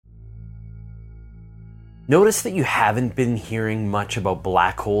Notice that you haven't been hearing much about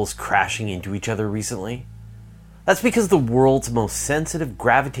black holes crashing into each other recently? That's because the world's most sensitive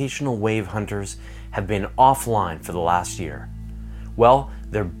gravitational wave hunters have been offline for the last year. Well,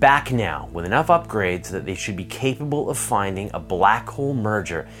 they're back now with enough upgrades that they should be capable of finding a black hole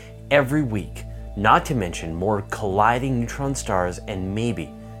merger every week, not to mention more colliding neutron stars and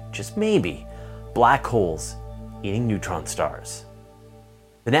maybe, just maybe, black holes eating neutron stars.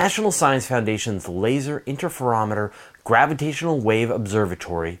 The National Science Foundation's Laser Interferometer Gravitational Wave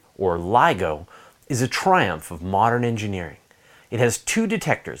Observatory, or LIGO, is a triumph of modern engineering. It has two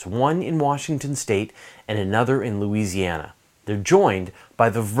detectors, one in Washington State and another in Louisiana. They're joined by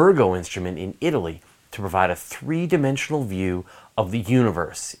the Virgo instrument in Italy to provide a three-dimensional view of the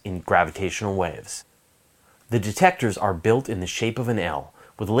universe in gravitational waves. The detectors are built in the shape of an L,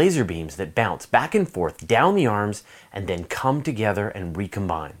 with laser beams that bounce back and forth down the arms and then come together and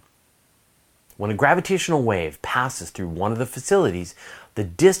recombine. When a gravitational wave passes through one of the facilities, the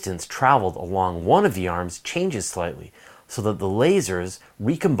distance traveled along one of the arms changes slightly so that the lasers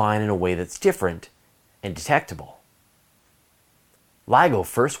recombine in a way that's different and detectable. LIGO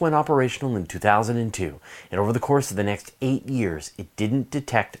first went operational in 2002, and over the course of the next 8 years, it didn't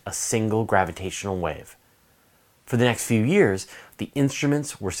detect a single gravitational wave. For the next few years, the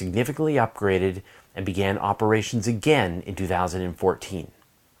instruments were significantly upgraded and began operations again in 2014.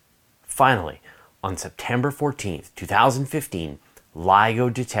 Finally, on September 14, 2015,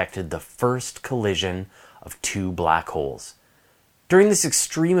 LIGO detected the first collision of two black holes. During this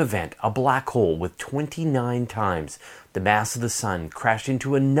extreme event, a black hole with 29 times the mass of the Sun crashed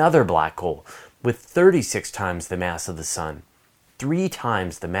into another black hole with 36 times the mass of the Sun. 3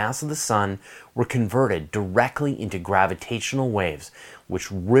 times the mass of the Sun were converted directly into gravitational waves,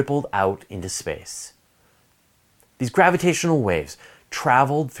 which rippled out into space. These gravitational waves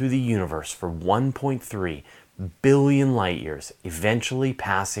traveled through the universe for 1.3 billion light years, eventually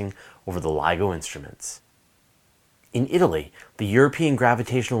passing over the LIGO instruments. In Italy, the European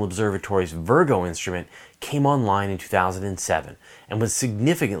Gravitational Observatory's Virgo instrument came online in 2007 and was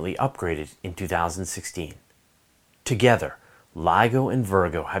significantly upgraded in 2016. Together, LIGO and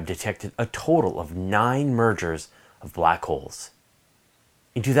Virgo have detected a total of 9 mergers of black holes.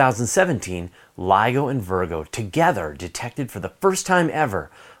 In 2017, LIGO and Virgo together detected for the first time ever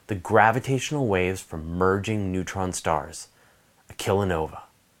the gravitational waves from merging neutron stars, a kilonova.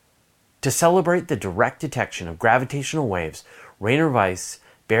 To celebrate the direct detection of gravitational waves, Rainer Weiss,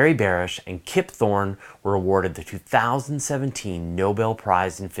 Barry Barish, and Kip Thorne were awarded the 2017 Nobel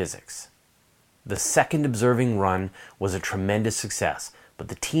Prize in Physics. The second observing run was a tremendous success, but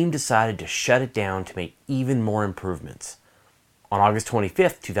the team decided to shut it down to make even more improvements. On August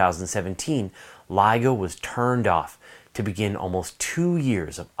 25, 2017, LIGO was turned off to begin almost 2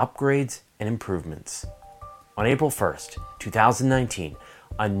 years of upgrades and improvements. On April 1, 2019,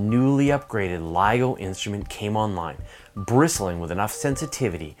 a newly upgraded LIGO instrument came online, bristling with enough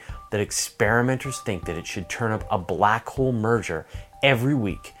sensitivity that experimenters think that it should turn up a black hole merger every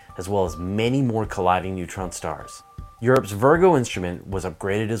week, as well as many more colliding neutron stars. Europe's Virgo instrument was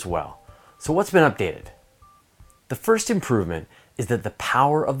upgraded as well. So what's been updated? The first improvement is that the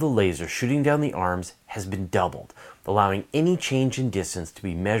power of the laser shooting down the arms has been doubled, allowing any change in distance to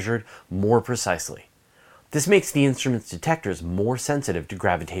be measured more precisely. This makes the instrument's detectors more sensitive to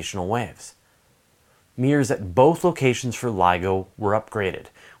gravitational waves. Mirrors at both locations for LIGO were upgraded,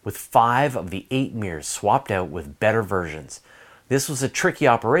 with 5 of the 8 mirrors swapped out with better versions. This was a tricky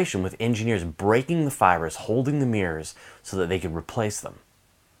operation, with engineers breaking the fibers holding the mirrors so that they could replace them.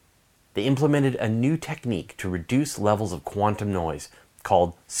 They implemented a new technique to reduce levels of quantum noise,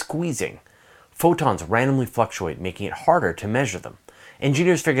 called squeezing. Photons randomly fluctuate, making it harder to measure them.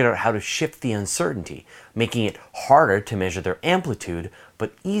 Engineers figured out how to shift the uncertainty, making it harder to measure their amplitude,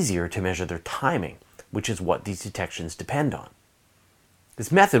 but easier to measure their timing, which is what these detections depend on.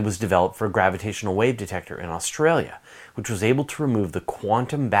 This method was developed for a gravitational wave detector in Australia, which was able to remove the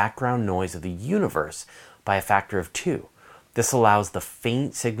quantum background noise of the universe by a factor of 2. This allows the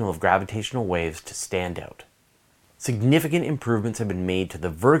faint signal of gravitational waves to stand out. Significant improvements have been made to the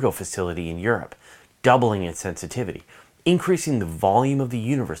Virgo facility in Europe, doubling its sensitivity, increasing the volume of the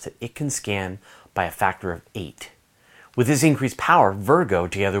universe that it can scan by a factor of 8. With this increased power, Virgo,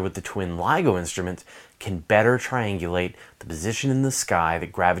 together with the twin LIGO instruments, can better triangulate the position in the sky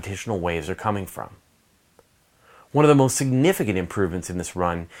that gravitational waves are coming from. One of the most significant improvements in this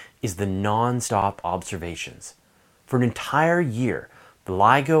run is the non-stop observations. For an entire year, the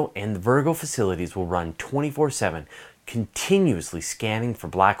LIGO and the Virgo facilities will run 24/7, continuously scanning for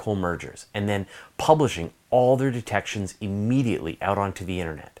black hole mergers, and then publishing all their detections immediately out onto the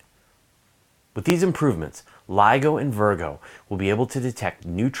internet. With these improvements, LIGO and Virgo will be able to detect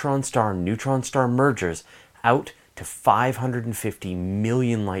neutron star mergers out to 550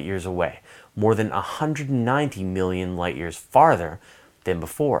 million light years away, more than 190 million light years farther than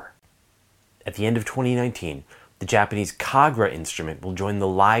before. At the end of 2019, the Japanese Kagra instrument will join the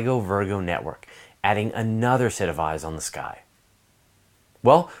LIGO-Virgo network, adding another set of eyes on the sky.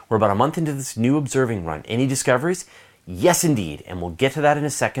 Well, we're about a month into this new observing run. Any discoveries? Yes, indeed, and we'll get to that in a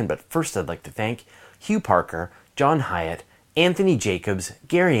second, but first I'd like to thank Hugh Parker, John Hyatt, Anthony Jacobs,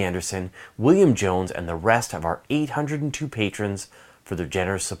 Gary Anderson, William Jones, and the rest of our 802 patrons for their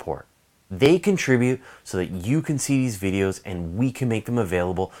generous support. They contribute so that you can see these videos and we can make them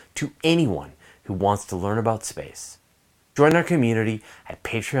available to anyone who wants to learn about space. Join our community at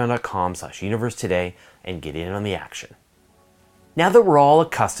patreon.com/universetoday and get in on the action. Now that we're all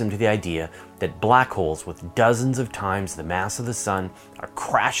accustomed to the idea that black holes with dozens of times the mass of the sun are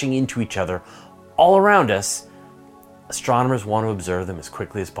crashing into each other all around us, astronomers want to observe them as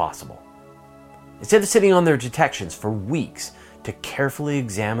quickly as possible. Instead of sitting on their detections for weeks to carefully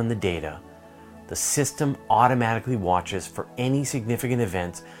examine the data, the system automatically watches for any significant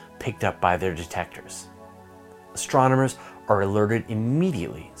events picked up by their detectors. Astronomers are alerted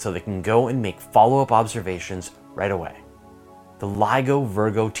immediately so they can go and make follow-up observations right away. The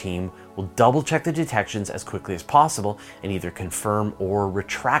LIGO-Virgo team will double-check the detections as quickly as possible and either confirm or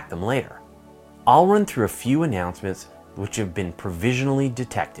retract them later. I'll run through a few announcements which have been provisionally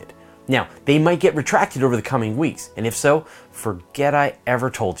detected. Now, they might get retracted over the coming weeks, and if so, forget I ever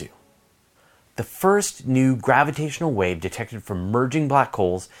told you. The first new gravitational wave detected from merging black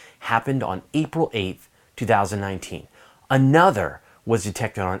holes happened on April 8th, 2019. Another was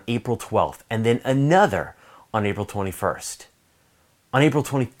detected on April 12th, and then another on April 21st. On April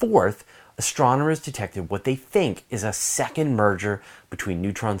 24th, astronomers detected what they think is a second merger between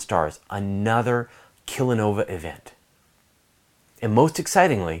neutron stars, another kilonova event. And most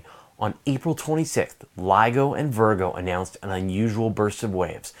excitingly, on April 26th, LIGO and Virgo announced an unusual burst of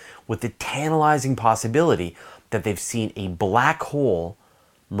waves, with the tantalizing possibility that they've seen a black hole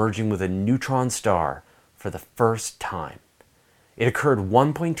merging with a neutron star for the first time. It occurred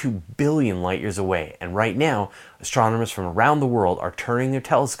 1.2 billion light years away, and right now, astronomers from around the world are turning their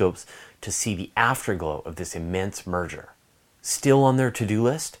telescopes to see the afterglow of this immense merger. Still on their to-do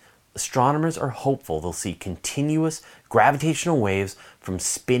list, astronomers are hopeful they'll see continuous gravitational waves from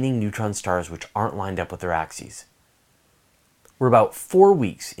spinning neutron stars which aren't lined up with their axes. We're about 4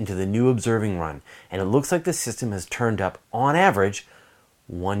 weeks into the new observing run, and it looks like the system has turned up, on average,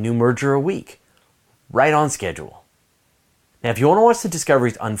 one new merger a week, right on schedule. Now, if you want to watch the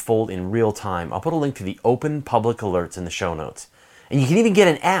discoveries unfold in real time, I'll put a link to the open public alerts in the show notes. And you can even get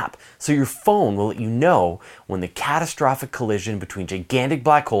an app, so your phone will let you know when the catastrophic collision between gigantic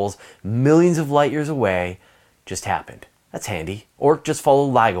black holes millions of light years away just happened. That's handy. Or just follow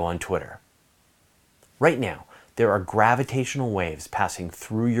LIGO on Twitter. Right now, there are gravitational waves passing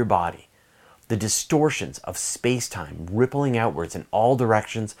through your body. The distortions of space-time rippling outwards in all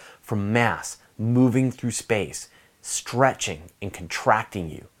directions from mass moving through space, stretching and contracting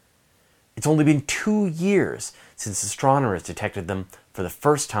you. It's only been 2 years since astronomers detected them for the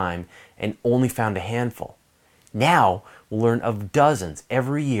first time and only found a handful. Now we'll learn of dozens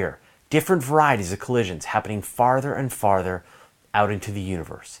every year, different varieties of collisions happening farther and farther out into the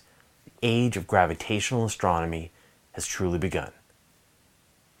universe. The age of gravitational astronomy has truly begun.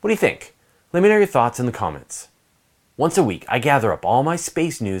 What do you think? Let me know your thoughts in the comments. Once a week, I gather up all my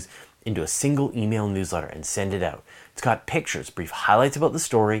space news into a single email newsletter and send it out. It's got pictures, brief highlights about the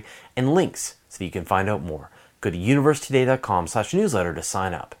story, and links so that you can find out more. Go to universetoday.com/newsletter to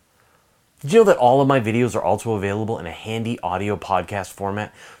sign up. Did you know that all of my videos are also available in a handy audio podcast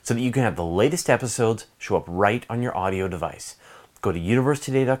format so that you can have the latest episodes show up right on your audio device? Go to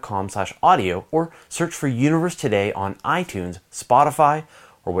universetoday.com/audio or search for Universe Today on iTunes, Spotify,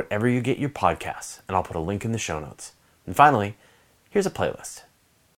 or whatever you get your podcasts, and I'll put a link in the show notes. And finally, here's a playlist.